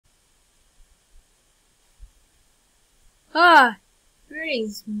Ah,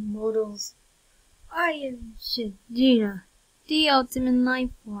 greetings, mortals. I am Shadina, the ultimate life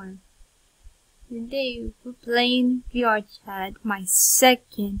form. Today we're playing VRChat, my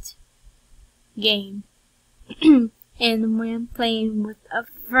second game. And I'm playing with a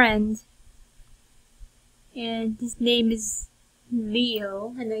friend. And his name is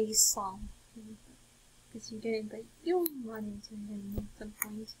Leo. I know you saw him. Because you didn't, but you'll run into him at some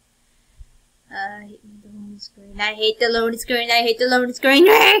point. I hate the loading screen. I hate the loading screen. I hate the loading screen.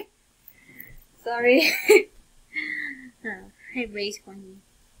 Sorry. I race one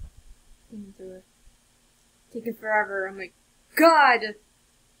thing through it. Taking forever. Oh my god!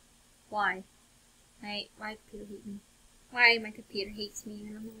 Why? Why computer hate me? Why my computer hates me?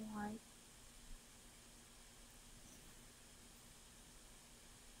 I don't know why.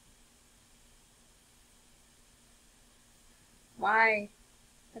 Why?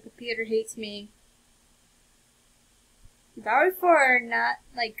 The computer hates me. Sorry for not,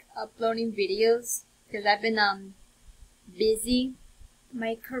 like, uploading videos. Because I've been, busy.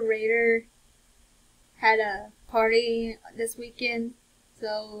 My creator had a party this weekend.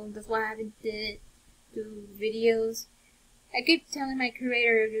 So, that's why I haven't do videos. I keep telling my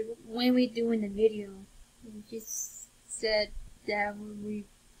creator when we doing the video. He just said that we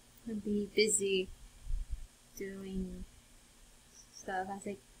would be busy doing stuff. I was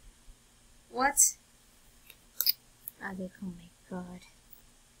like, what? I was like, oh my god.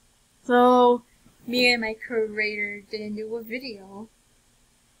 So, me and my creator didn't do a video.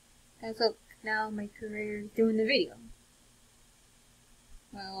 And so, now my creator is doing the video.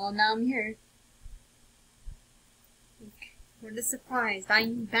 Well, now I'm here. What a surprise.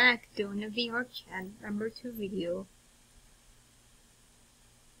 I'm back doing a VRChat number 2 video.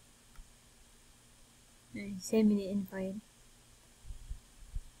 Send me the invite.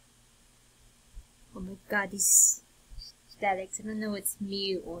 Oh my god, these statics. I don't know if it's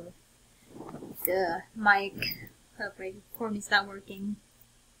me or the mic. Recording is not working.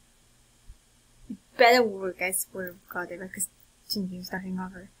 It better work, I swear to god, if I could continue starting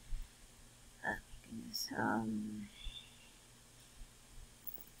over. Oh my goodness.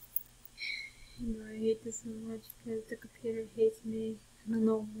 I hate this so much because the computer hates me. I don't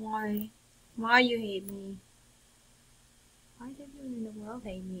know why. Why you hate me? Why does everyone in the world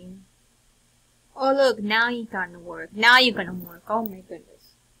hate me? Oh look, now you're gonna work. Now you're gonna work. Oh my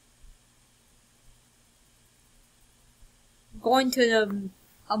goodness. Going to the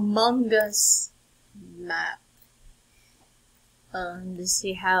Among Us map. To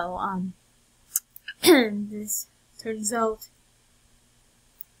see how this turns out.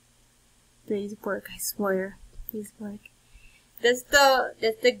 Please work, I swear. Please work. That's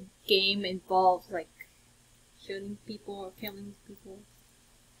the game involves like shooting people or killing people.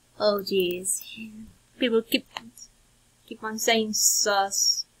 Oh jeez. People keep on saying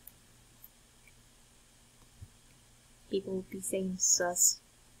sus. People will be saying sus.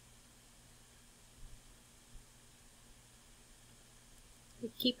 I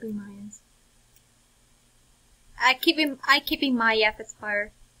keep in mind. I keep in my efforts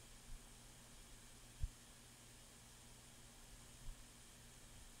fire.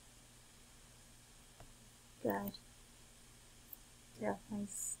 God. Yeah,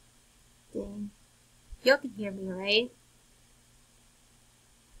 nice thing. You can hear me, right?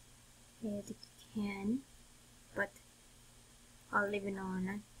 Yeah, I think you can. But I'll leave it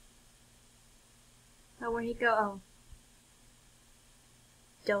on. Oh, where'd he go? Oh.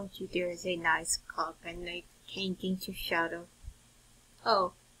 Don't you dare say nice cock and like changing to shadow.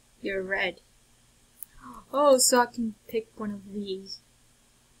 Oh, you're red. Oh, so I can pick one of these.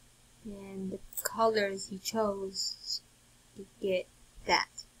 And the colors you chose to get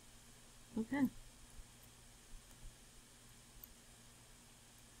that. Okay.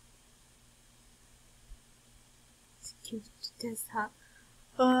 It's cute to test how.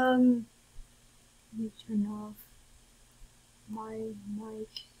 Let me turn off my mic.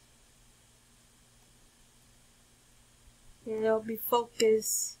 It'll be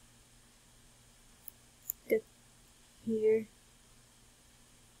focused here.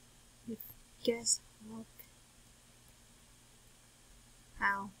 Guess what?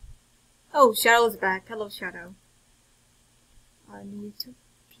 How? Oh, Shadow's back. Hello, Shadow. I need 2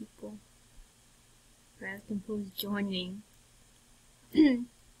 people. Asking who's joining.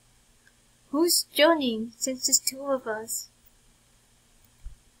 Who's joining since there's 2 of us?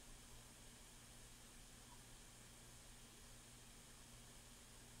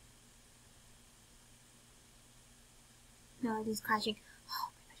 No, it is crashing.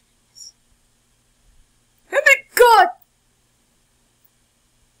 Oh my goodness. Oh my god!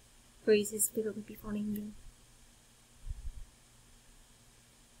 Phrases people will be following you.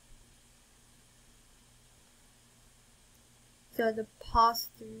 the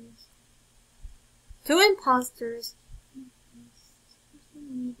imposters. 2 imposters.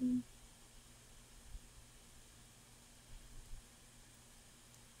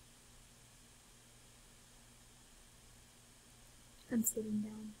 I'm sitting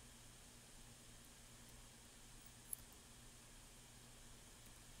down.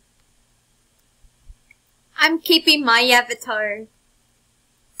 I'm keeping my avatar.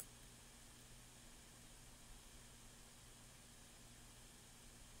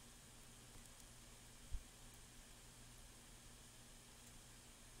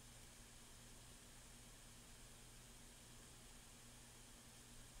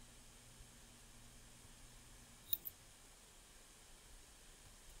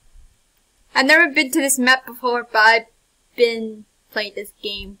 I've never been to this map before, but I've been playing this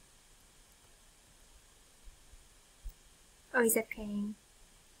game. Oh, he's FKing.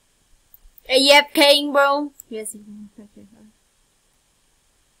 Are you FKing, bro? Yes, he is. Okay.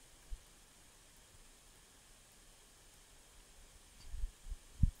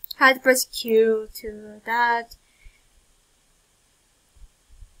 Had to press Q to that.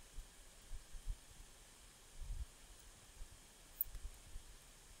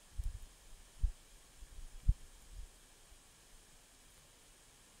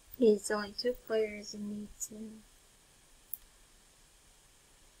 It's only 2 players and needs to.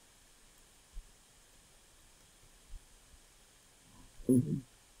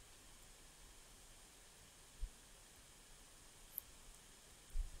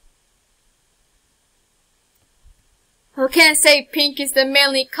 How can I say pink is the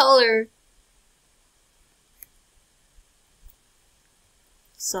manly color?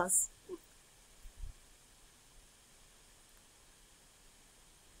 Sus.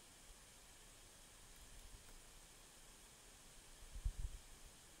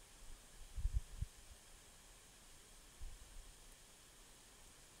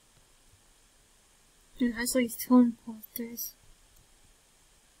 Dude, I saw these 2 imposters.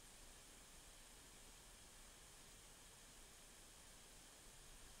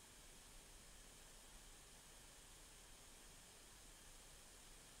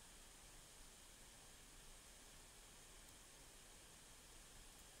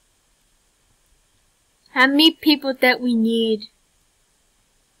 How many people that we need?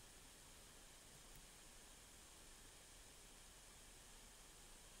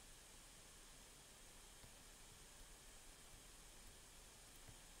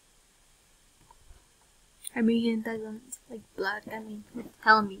 I mean, it doesn't like black. I mean,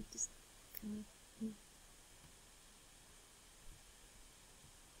 tell me. Just tell me.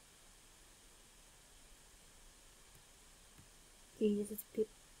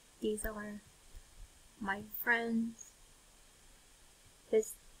 These are my friends.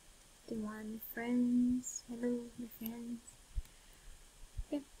 This the one friends. Hello, my friends.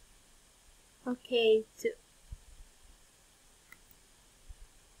 Yeah. Okay,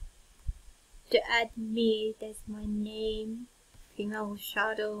 to add me, that's my name. Female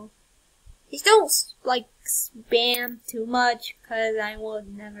Shadow. Just don't like spam too much, cause I will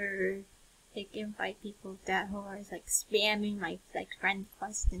never like invite people that who are like spamming my like friend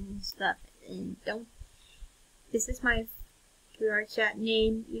requests and stuff. And don't. This is my VRChat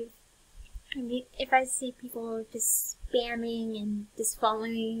name. If I see people just spamming and just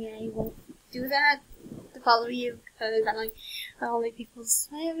following, I won't do that to follow you because I don't like people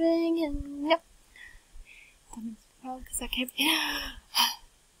spamming and yep. That means because I can't.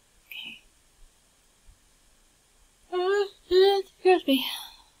 Okay. Excuse me.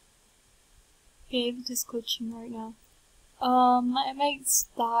 Okay, I'm just glitching right now. I might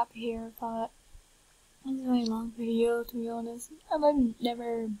stop here, but it's a very long video to be honest. I've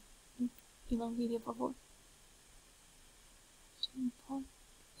never a long video before.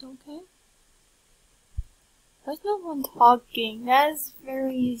 Okay. There's no one talking. That's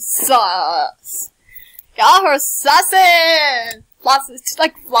very sus. Y'all are sussing! It's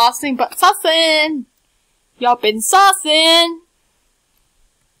like flossing, but sussing! Y'all been sussing!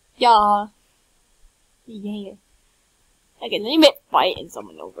 Y'all. Yeah. Okay, let me invite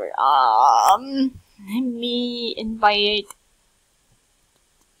someone over. Let me invite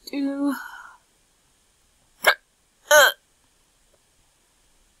to.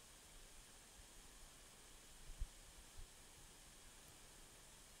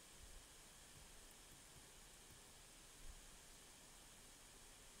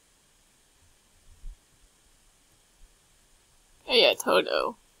 Oh yeah,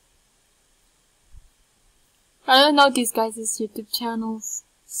 Toto. I don't know these guys' YouTube channels,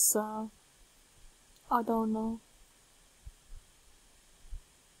 so I don't know.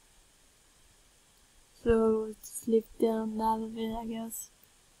 So just leave them out of it, I guess.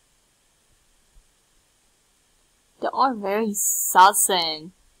 They are very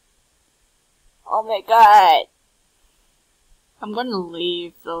sussing. Oh my god. I'm gonna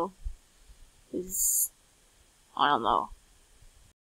leave though. 'Cause I don't know.